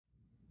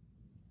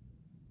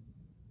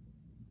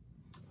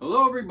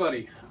Hello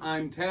everybody,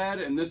 I'm Tad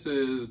and this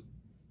is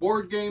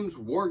Board Games,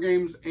 War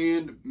Games,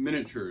 and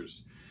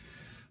Miniatures.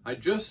 I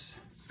just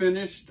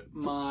finished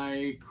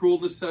my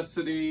Cruel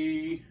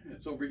Necessity,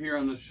 it's over here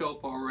on the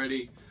shelf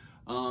already,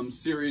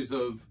 series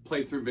of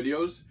playthrough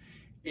videos.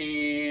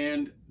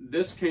 And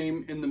this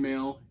came in the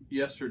mail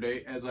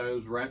yesterday as I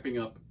was wrapping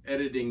up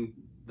editing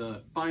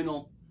the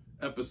final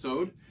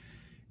episode.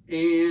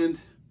 And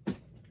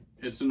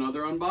it's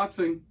another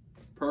unboxing.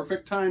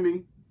 Perfect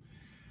timing.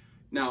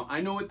 Now,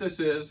 I know what this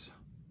is,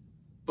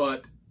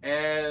 but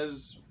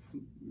as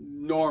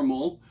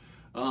normal,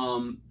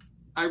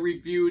 I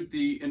reviewed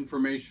the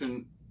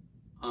information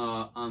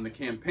on the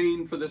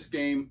campaign for this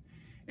game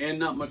and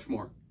not much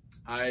more.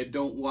 I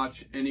don't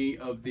watch any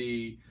of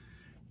the,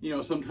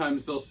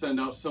 sometimes they'll send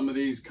out some of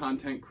these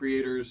content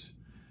creators,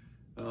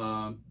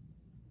 before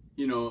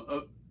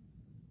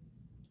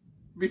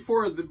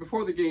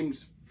the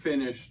game's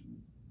finished,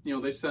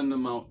 they send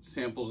them out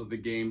samples of the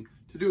game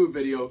to do a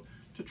video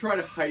to try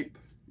to hype,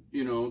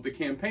 the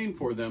campaign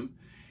for them.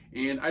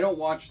 And I don't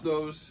watch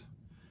those.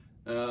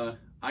 I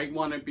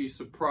want to be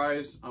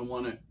surprised. I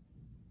want to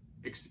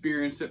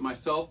experience it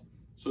myself.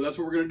 So that's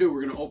what we're going to do.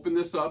 We're going to open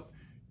this up.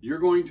 You're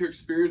going to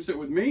experience it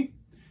with me.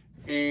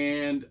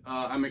 And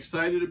I'm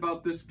excited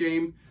about this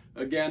game.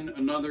 Again,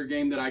 another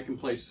game that I can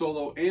play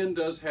solo and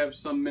does have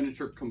some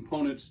miniature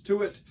components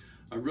to it.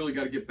 I really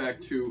got to get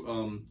back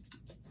to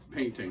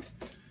painting.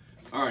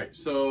 All right,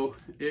 so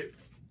it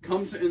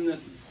comes in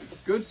this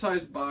good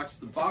sized box.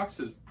 The box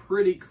is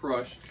pretty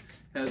crushed,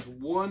 has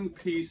one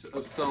piece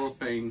of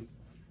cellophane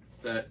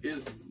that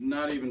is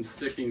not even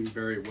sticking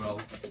very well.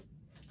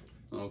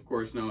 Of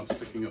course, now it's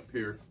sticking up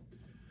here.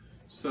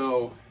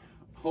 So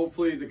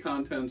hopefully the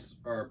contents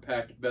are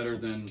packed better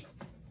than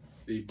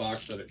the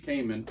box that it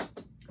came in.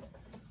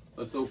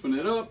 Let's open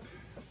it up.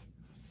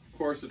 Of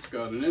course, it's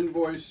got an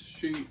invoice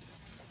sheet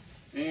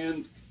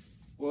and,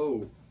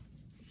 whoa,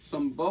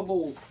 some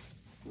bubble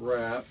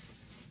wrap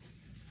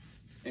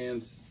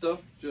and stuff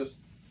just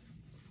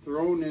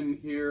thrown in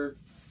here.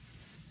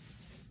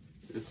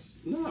 It's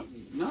not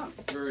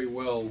very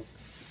well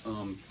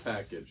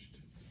packaged,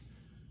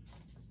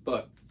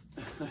 but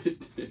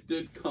it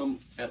did come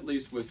at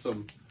least with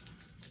some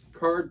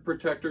card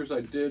protectors.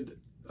 I did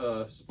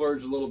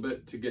splurge a little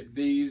bit to get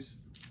these.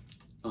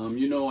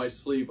 I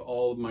sleeve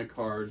all of my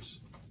cards,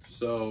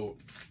 so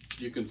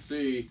you can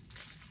see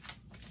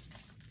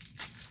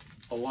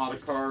a lot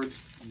of cards.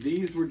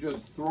 These were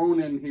just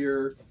thrown in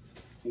here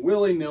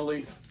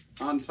willy-nilly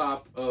on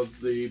top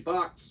of the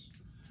box.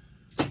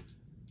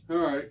 All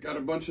right, got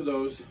a bunch of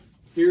those.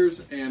 Here's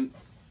an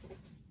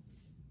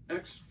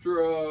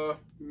extra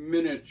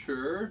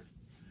miniature.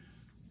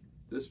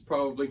 This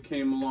probably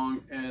came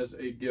along as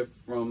a gift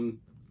from,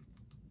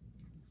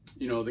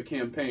 the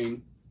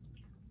campaign.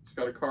 It's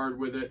got a card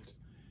with it.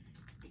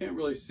 Can't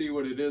really see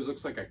what it is.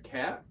 Looks like a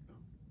cat.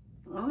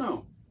 I don't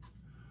know.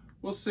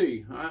 We'll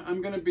see.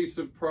 I'm going to be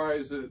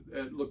surprised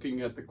at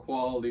looking at the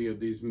quality of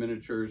these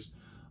miniatures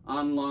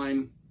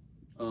online.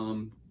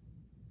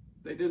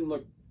 They didn't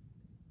look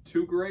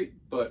too great,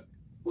 but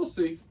we'll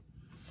see.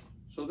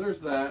 So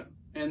there's that.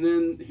 And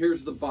then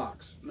here's the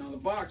box. Now the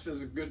box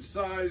is a good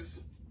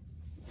size.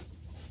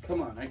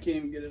 Come on, I can't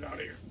even get it out of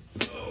here.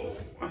 Oh.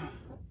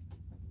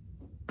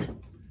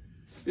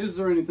 Is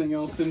there anything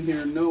else in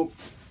here? Nope.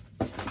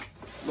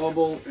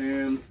 Bubble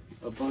and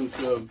a bunch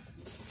of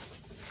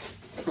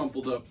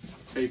crumpled up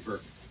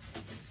paper.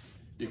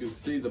 You can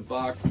see the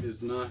box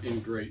is not in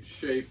great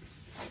shape.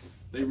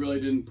 They really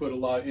didn't put a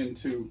lot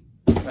into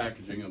the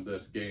packaging of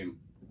this game.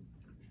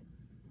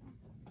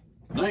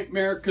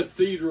 Nightmare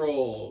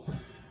Cathedral.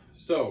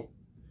 So,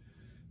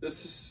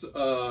 this is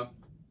a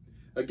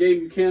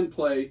game you can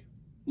play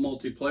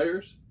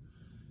multiplayers.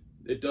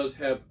 It does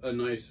have a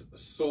nice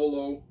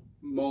solo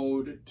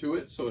mode to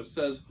it. So it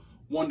says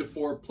 1 to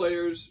 4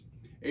 players,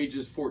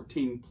 ages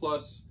 14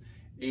 plus,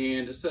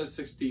 and it says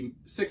 60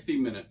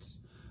 minutes.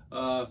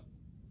 Time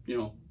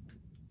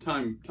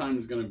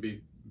is going to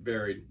be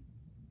varied.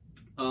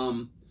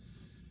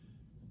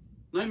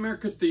 Nightmare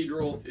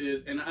Cathedral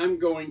is, and I'm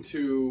going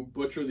to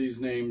butcher these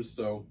names,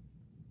 so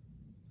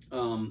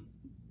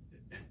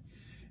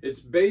it's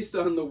based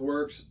on the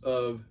works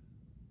of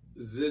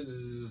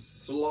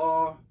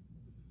Zdzislaw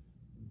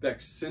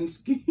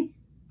Beksinski,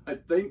 I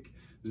think.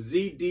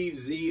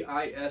 Zdzislaw.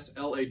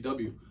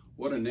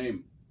 What a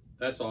name.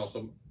 That's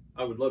awesome.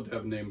 I would love to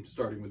have a name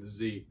starting with a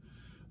Z.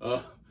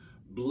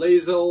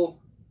 Blazej,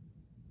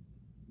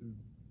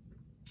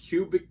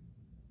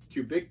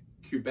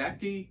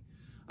 Kubacki.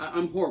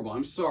 I'm horrible.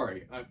 I'm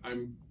sorry. I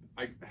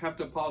have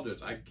to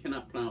apologize. I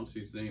cannot pronounce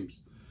these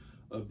names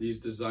of these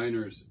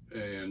designers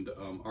and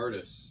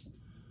artists.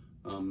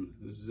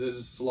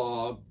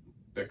 Zdzislaw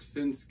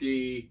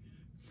Beksinski,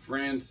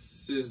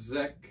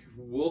 Franciszek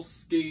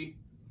Wolski,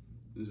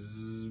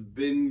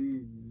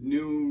 Zbigniew.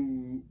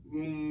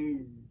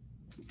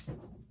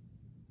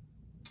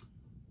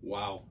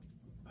 Wow.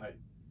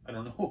 I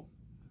don't know.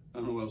 I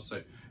don't know what else to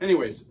say.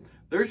 Anyways,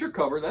 there's your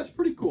cover. That's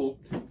pretty cool.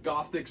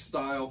 Gothic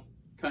style.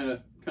 Kind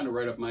of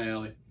right up my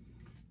alley.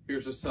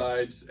 Here's the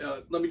sides.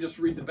 Let me just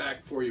read the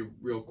back for you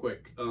real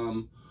quick.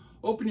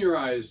 Open your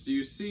eyes. Do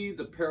you see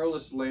the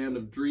perilous land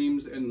of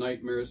dreams and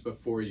nightmares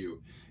before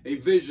you? A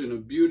vision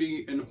of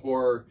beauty and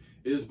horror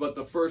is but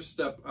the first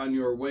step on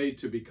your way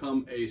to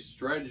become a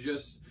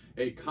strategist,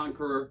 a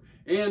conqueror,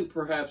 and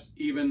perhaps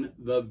even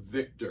the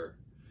victor.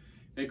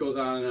 It goes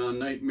on and on.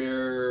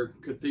 Nightmare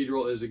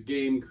Cathedral is a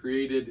game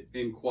created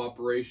in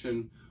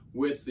cooperation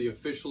with the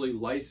officially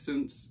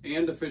licensed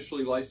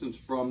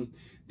from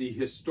the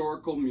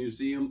Historical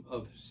Museum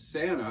of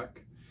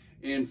Sanok,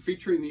 and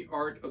featuring the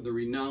art of the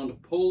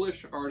renowned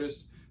Polish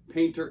artist,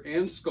 painter,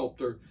 and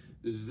sculptor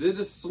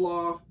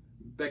Zdzislaw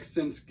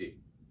Beksinski.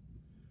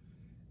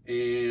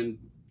 And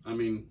I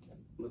mean,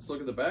 let's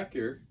look at the back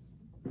here.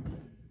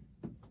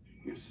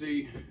 You can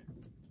see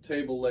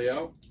table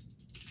layout.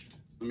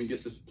 Let me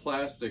get this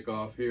plastic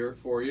off here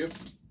for you.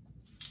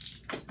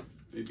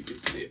 Maybe you can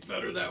see it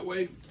better that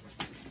way.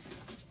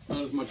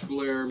 Not as much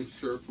glare, I'm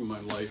sure, from my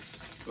lights,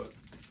 but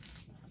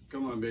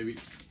come on, baby.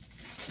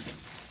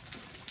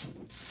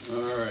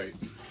 All right.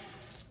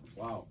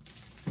 Wow.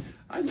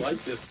 I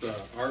like this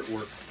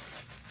artwork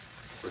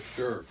for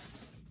sure.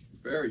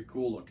 Very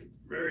cool looking.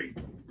 Very,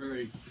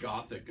 very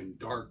gothic and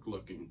dark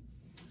looking.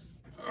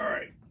 All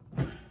right.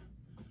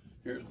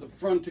 Here's the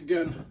front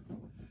again.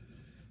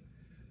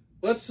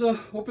 Let's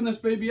open this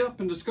baby up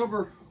and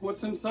discover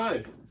what's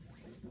inside.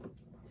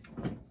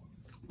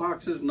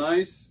 Box is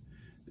nice.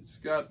 It's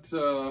got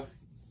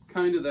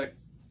kind of that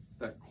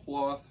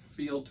cloth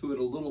feel to it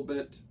a little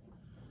bit.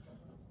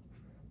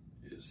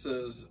 It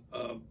says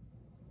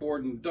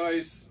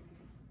Board&Dice.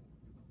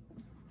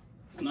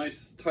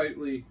 Nice,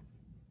 tightly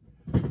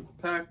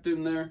packed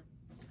in there.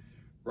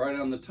 Right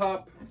on the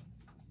top,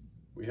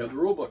 we have the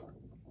rule book.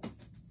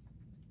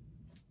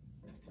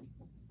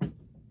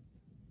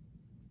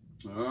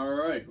 All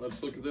right,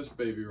 let's look at this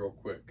baby real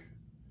quick.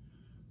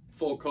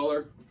 Full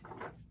color,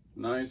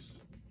 nice.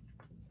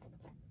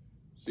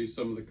 See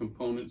some of the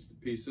components, the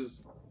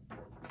pieces.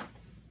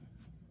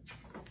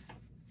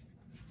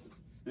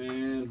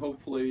 And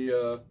hopefully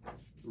the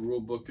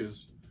rule book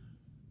is,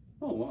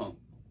 oh wow,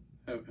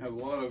 have a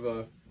lot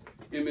of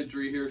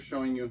imagery here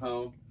showing you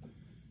how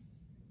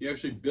you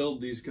actually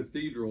build these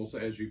cathedrals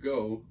as you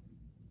go.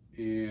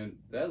 And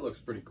that looks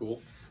pretty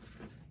cool.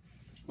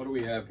 What do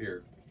we have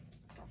here?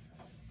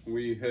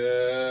 We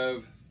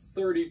have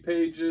 30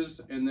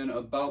 pages, and then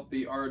about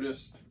the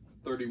artist,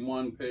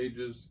 31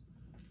 pages.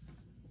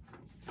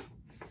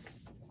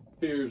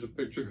 Here's a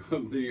picture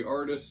of the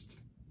artist.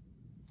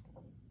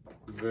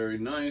 Very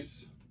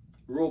nice.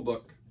 Rule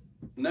book.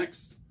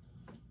 Next,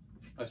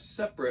 a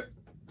separate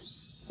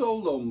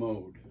solo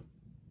mode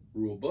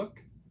rule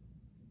book.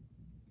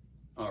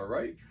 All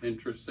right,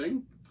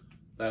 interesting.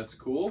 That's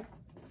cool.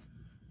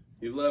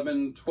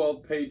 11,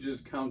 12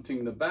 pages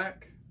counting the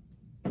back.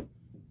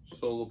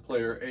 Solo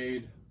player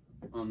aid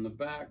on the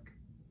back.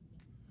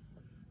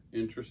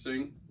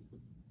 Interesting.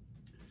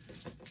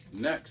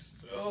 Next,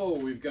 oh,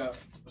 we've got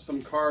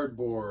some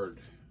cardboard.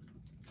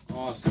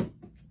 Awesome.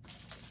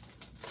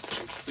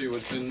 Let's see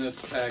what's in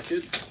this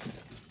package.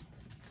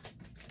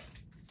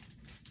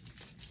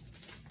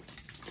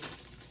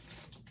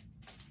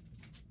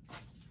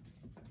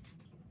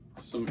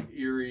 Some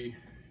eerie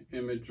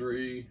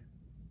imagery.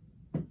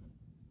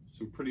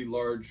 Some pretty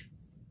large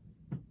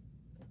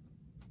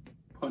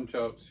punch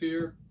outs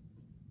here.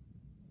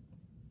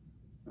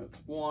 That's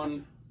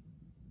one.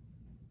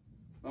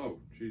 Oh,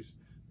 geez.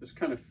 This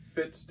kind of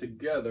fits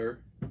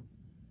together.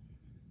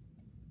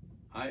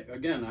 I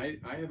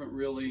haven't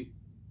really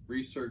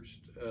researched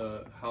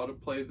how to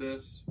play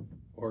this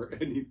or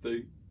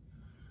anything.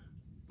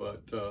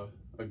 But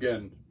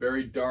again,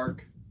 very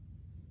dark,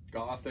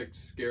 gothic,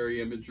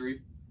 scary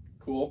imagery.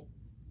 Cool.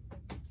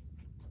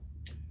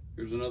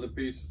 Here's another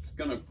piece. It's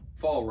gonna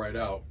fall right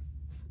out.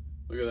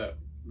 Look at that.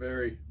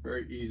 Very,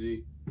 very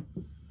easy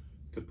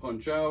to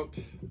punch out.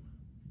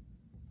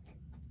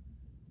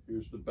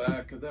 Here's the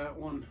back of that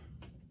one.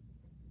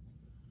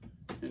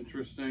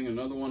 Interesting.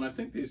 Another one. I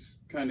think these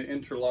kind of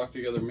interlock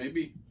together.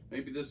 Maybe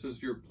this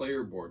is your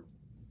player board.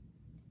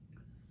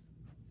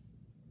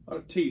 A lot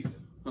of teeth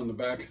on the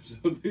back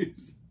of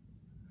these.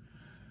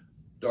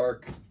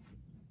 Dark,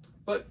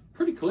 but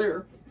pretty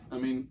clear. I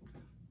mean,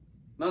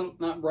 no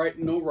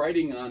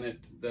writing on it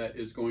that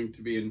is going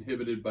to be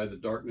inhibited by the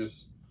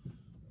darkness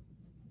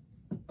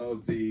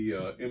of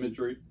the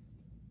imagery.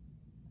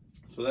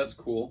 So that's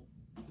cool.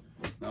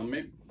 Now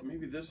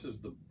maybe this is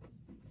the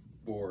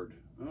board.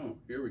 Oh,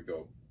 here we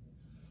go.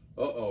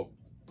 Uh-oh.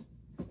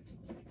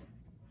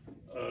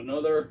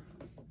 Another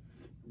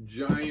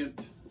giant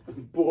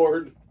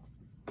board.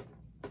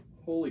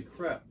 Holy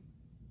crap.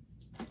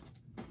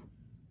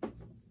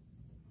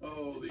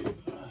 Oh,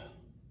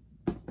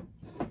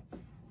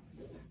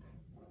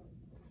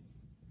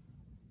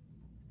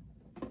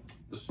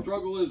 the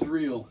struggle is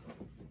real.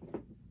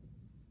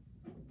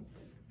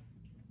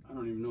 I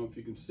don't even know if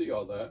you can see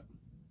all that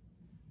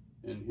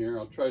in here.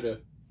 I'll try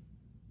to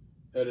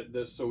edit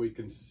this so we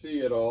can see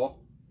it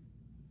all.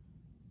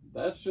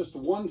 That's just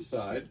one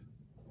side.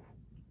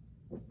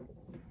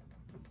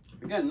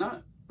 Again,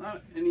 not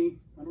not any,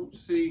 I don't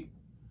see,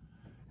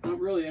 not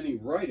really any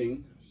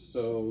writing,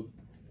 so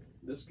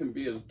this can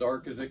be as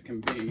dark as it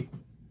can be.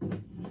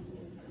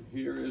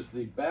 Here is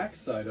the back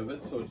side of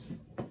it, so it's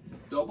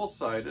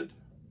double-sided.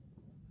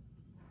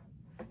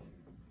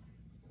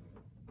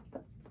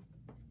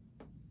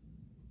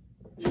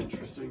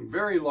 Interesting,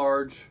 very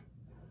large.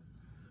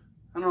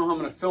 I don't know how I'm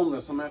going to film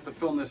this. I'm going to have to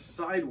film this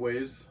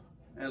sideways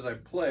as I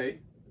play.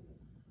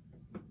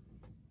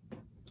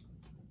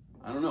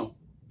 I don't know,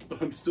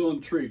 but I'm still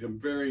intrigued. I'm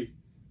very,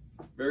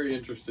 very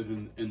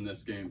interested in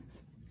this game.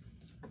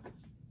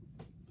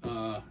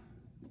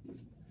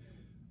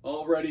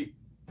 Already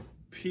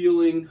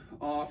peeling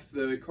off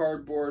the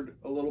cardboard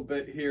a little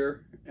bit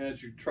here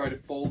as you try to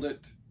fold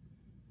it.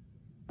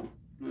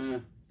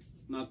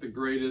 Not the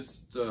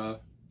greatest,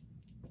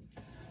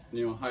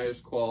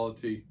 highest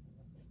quality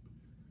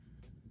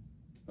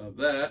of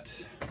that.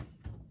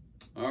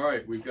 All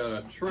right, we've got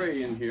a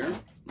tray in here.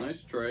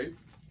 Nice tray.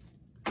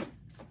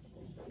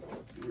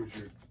 Here's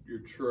your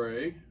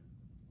tray.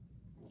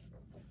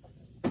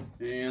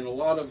 And a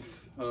lot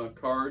of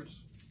cards.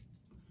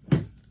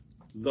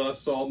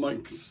 Thus all my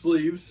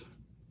sleeves.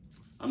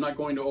 I'm not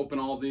going to open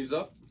all these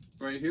up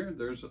right here.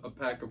 There's a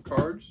pack of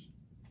cards.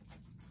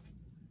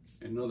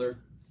 Another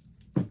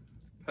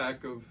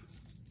pack of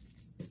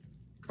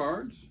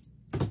cards.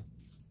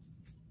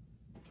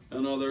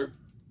 Another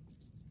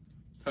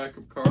pack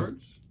of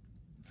cards.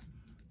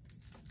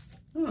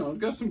 I don't know, it's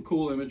got some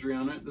cool imagery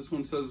on it. This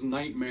one says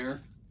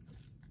Nightmare.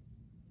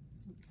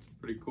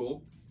 Pretty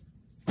cool.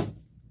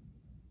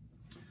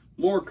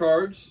 More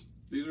cards.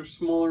 These are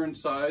smaller in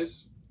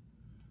size.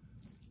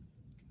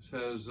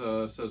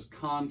 Says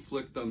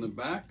conflict on the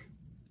back.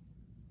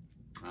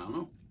 I don't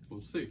know.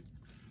 We'll see.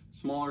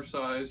 Smaller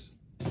size.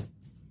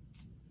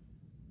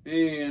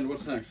 And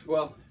what's next?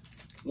 Well,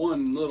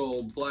 one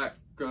little black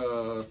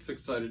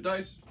six-sided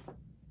dice.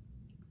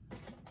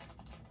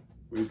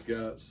 We've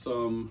got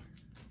some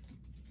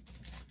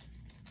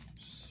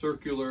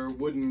circular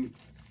wooden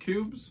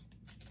cubes.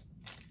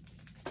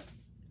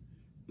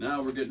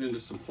 Now we're getting into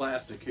some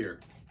plastic here.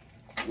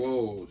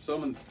 Whoa,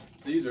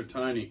 these are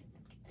tiny.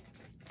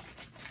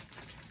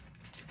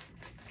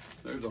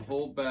 There's a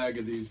whole bag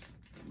of these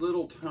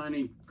little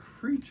tiny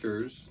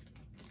creatures.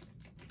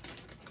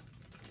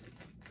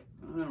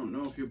 I don't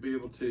know if you'll be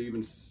able to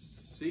even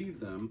see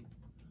them.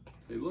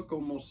 They look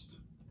almost,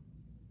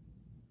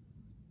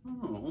 I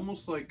don't know,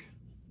 almost like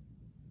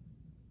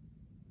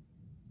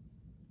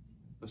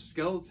a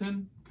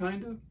skeleton,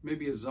 kind of.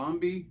 Maybe a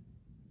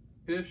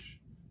zombie-ish.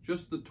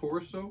 Just the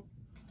torso.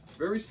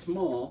 Very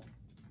small.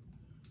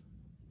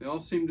 They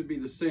all seem to be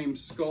the same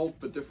sculpt,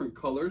 but different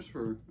colors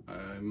for,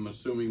 I'm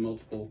assuming,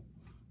 multiple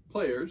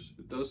players.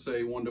 It does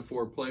say 1 to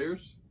 4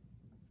 players.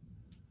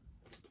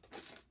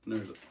 And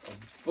there's a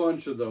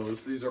bunch of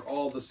those. These are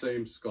all the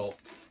same sculpt.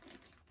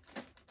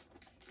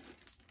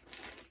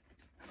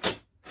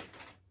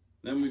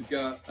 Then we've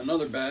got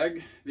another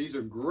bag. These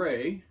are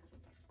gray.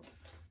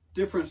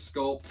 Different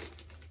sculpt,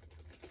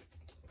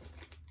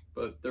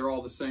 but they're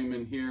all the same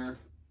in here.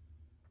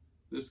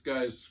 This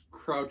guy's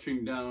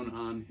crouching down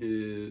on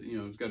his,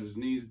 he's got his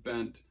knees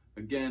bent.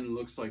 Again,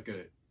 looks like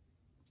a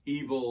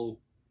evil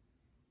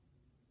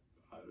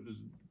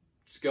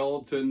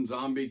skeleton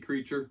zombie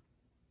creature.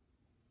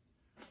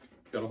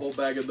 Got a whole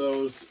bag of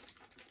those.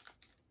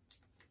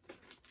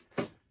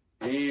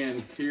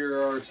 And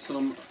here are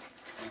some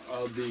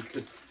of the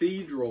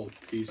cathedral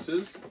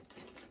pieces.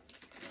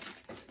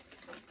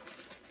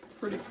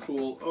 Pretty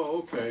cool. Oh,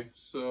 okay.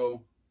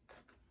 So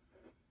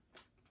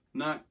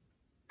not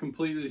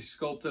completely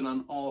sculpted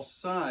on all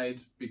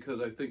sides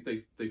because I think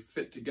they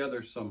fit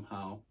together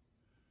somehow.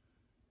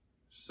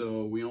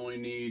 So we only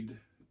need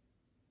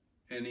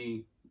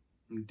any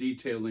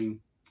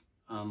detailing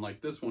on,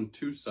 like this one,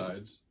 2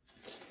 sides.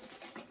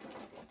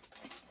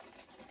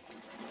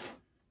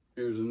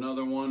 Here's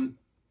another one,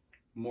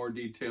 more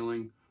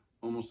detailing.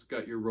 Almost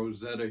got your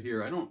Rosetta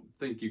here. I don't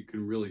think you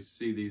can really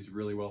see these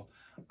really well.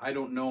 I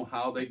don't know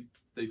how they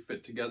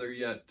fit together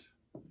yet,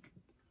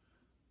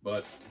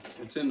 but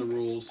it's in the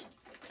rules.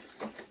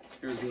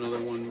 Here's another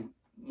one,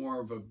 more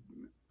of a,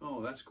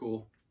 oh, that's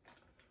cool.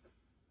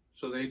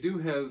 So they do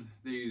have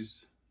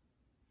these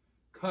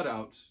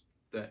cutouts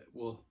that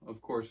will,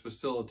 of course,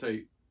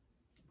 facilitate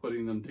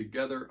putting them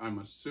together. I'm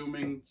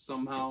assuming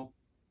somehow.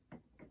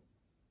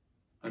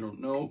 I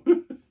don't know.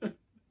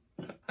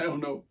 I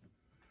don't know.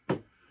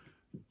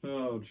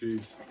 Oh,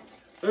 geez.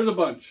 There's a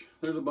bunch.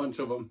 There's a bunch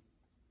of them.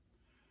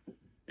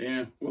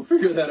 And we'll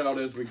figure that out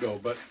as we go.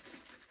 But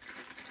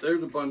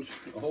there's a bunch,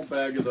 a whole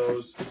bag of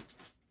those.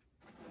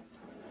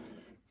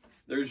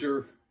 There's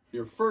your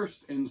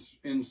first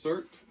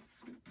insert.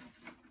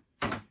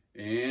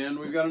 And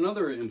we've got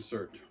another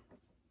insert.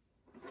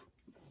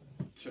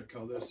 Check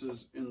how this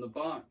is in the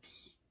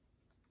box.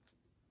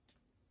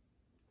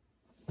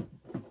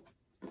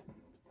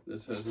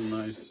 This has a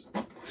nice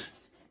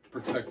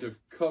protective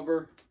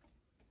cover.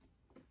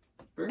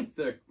 Very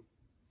thick,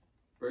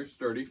 very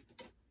sturdy.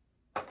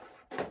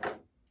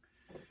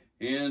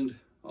 And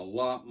a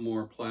lot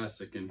more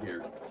plastic in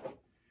here.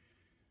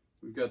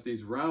 we've got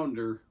these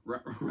rounded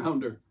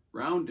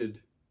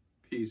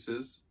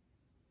pieces.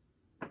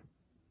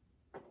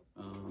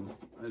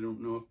 I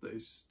don't know if they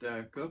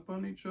stack up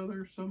on each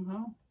other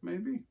somehow,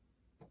 maybe,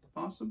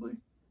 possibly.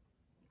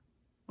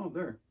 Oh,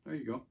 there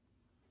you go.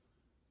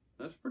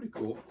 That's pretty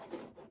cool.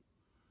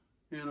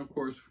 And of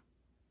course,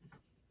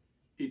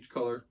 each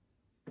color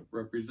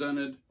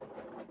represented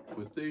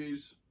with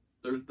these.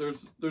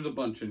 There's a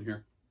bunch in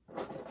here.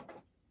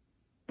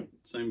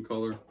 Same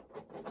color.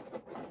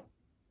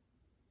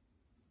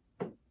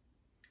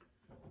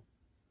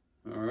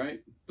 All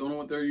right. Don't know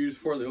what they're used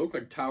for. They look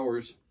like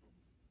towers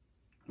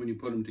when you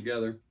put them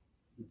together.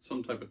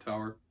 Some type of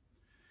tower.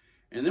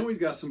 And then we've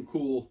got some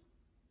cool.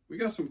 We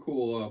got some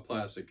cool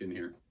plastic in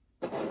here.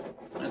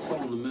 That's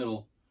all in the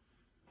middle.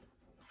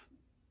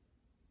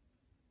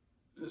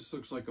 This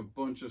looks like a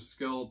bunch of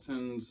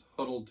skeletons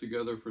huddled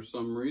together for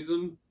some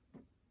reason.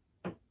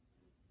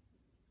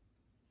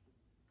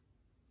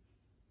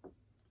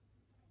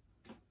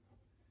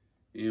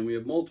 And we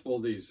have multiple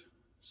of these.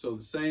 So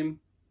the same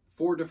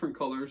 4 different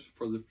colors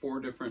for the 4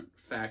 different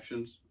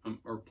factions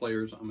or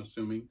players, I'm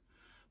assuming.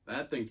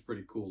 That thing's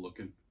pretty cool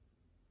looking.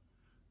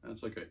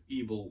 That's like an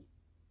evil,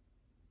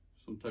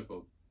 some type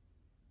of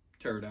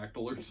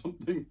pterodactyl or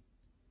something.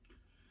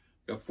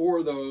 Got 4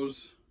 of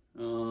those.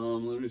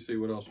 Let me see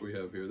what else we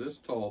have here. This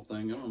tall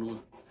thing, I don't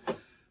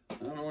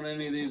know what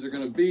any of these are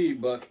going to be,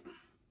 but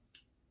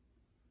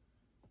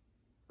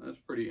that's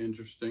pretty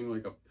interesting.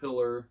 Like a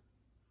pillar,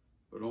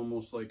 but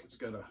almost like it's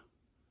got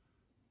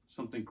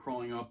something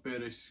crawling up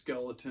it, a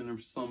skeleton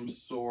of some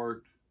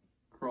sort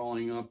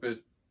crawling up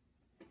it.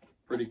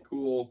 Pretty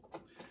cool.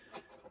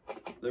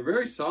 They're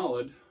very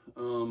solid,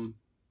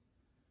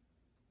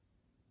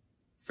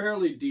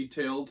 fairly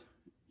detailed.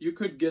 You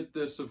could get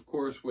this, of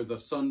course, with a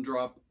sun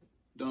drop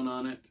done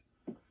on it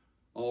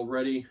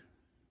already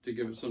to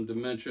give it some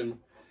dimension.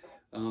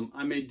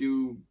 I may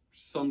do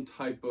some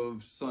type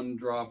of sun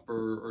drop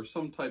or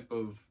some type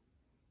of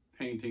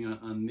painting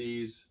on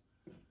these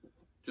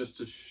just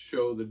to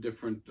show the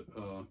different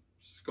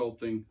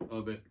sculpting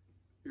of it.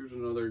 Here's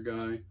another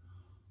guy.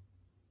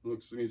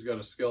 Looks like he's got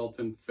a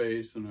skeleton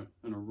face and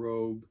a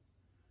robe.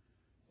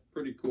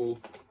 Pretty cool.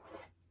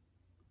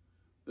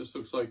 This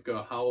looks like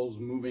Howl's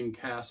Moving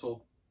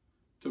Castle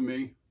to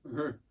me,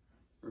 or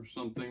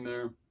something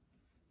there.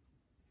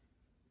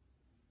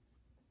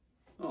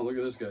 Oh, look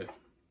at this guy.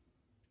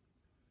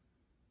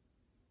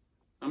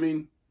 I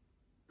mean,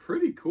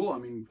 pretty cool. I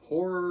mean,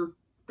 horror,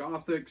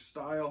 gothic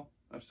style.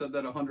 I've said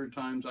that 100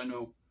 times, I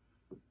know.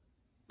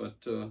 But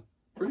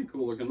pretty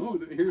cool looking. Oh,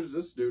 here's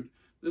this dude.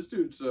 This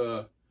dude's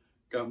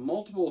got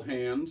multiple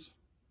hands,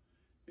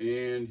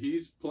 and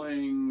he's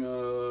playing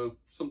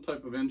some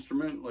type of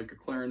instrument, like a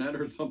clarinet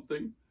or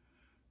something.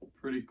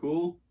 Pretty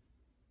cool.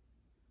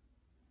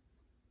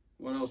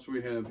 What else do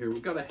we have here?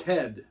 We've got a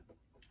head.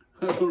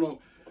 I don't know.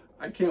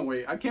 I can't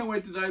wait. I can't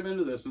wait to dive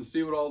into this and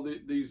see what all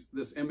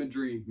this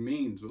imagery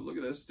means. But look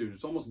at this dude.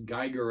 It's almost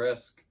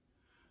Geiger-esque.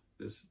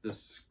 This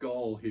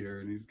skull here,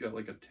 and he's got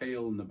like a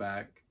tail in the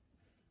back.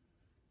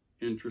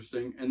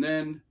 Interesting. And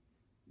then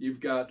you've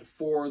got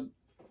 4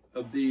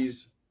 of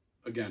these,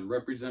 again,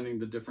 representing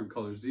the different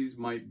colors. These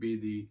might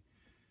be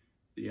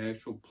the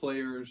actual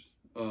players'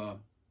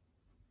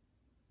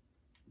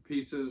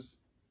 pieces.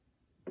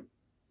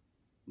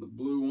 The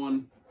blue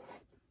one,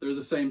 they're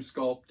the same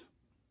sculpt.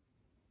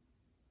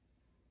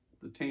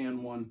 The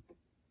tan one.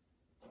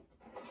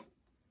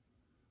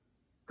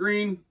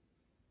 Green.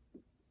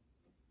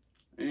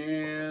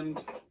 And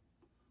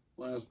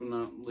last but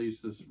not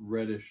least, this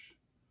reddish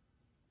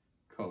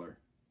color.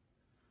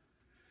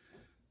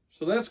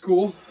 So that's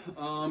cool.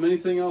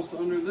 Anything else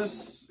under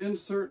this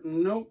insert?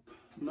 Nope,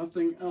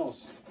 nothing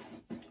else.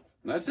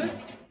 That's it.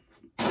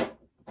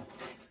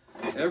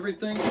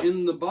 Everything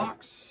in the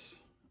box.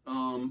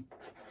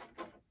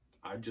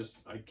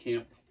 I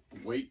can't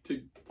wait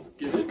to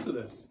get into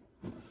this.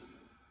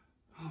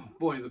 Oh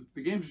boy,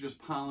 the games are just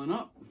piling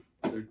up.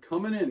 They're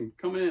coming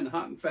in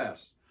hot and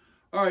fast.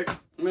 All right, I'm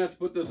gonna have to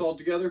put this all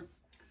together,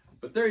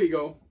 but there you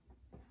go.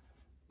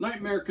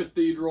 Nightmare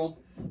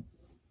Cathedral.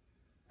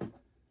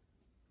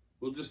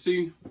 We'll just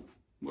see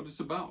what it's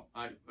about.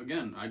 I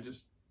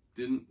just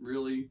didn't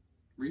really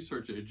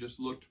research it. It just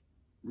looked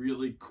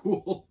really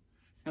cool,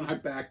 and I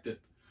backed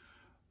it.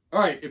 All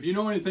right, if you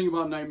know anything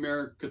about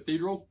Nightmare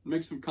Cathedral,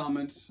 make some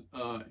comments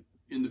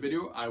in the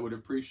video. I would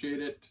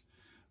appreciate it.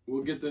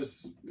 We'll get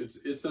this.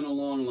 It's in a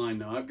long line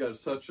now. I've got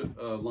such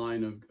a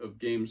line of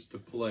games to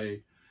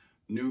play.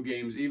 New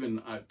games,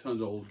 even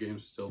tons of old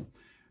games still.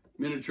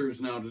 Miniatures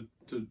now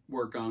to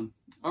work on.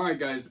 All right,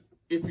 guys.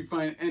 If you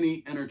find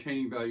any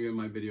entertaining value in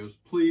my videos,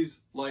 please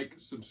like,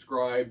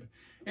 subscribe,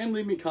 and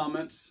leave me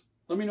comments.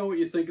 Let me know what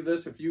you think of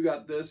this. If you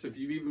got this, if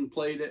you've even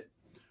played it,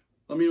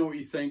 let me know what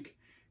you think.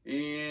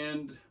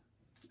 And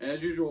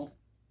as usual,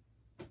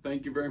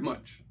 thank you very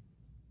much.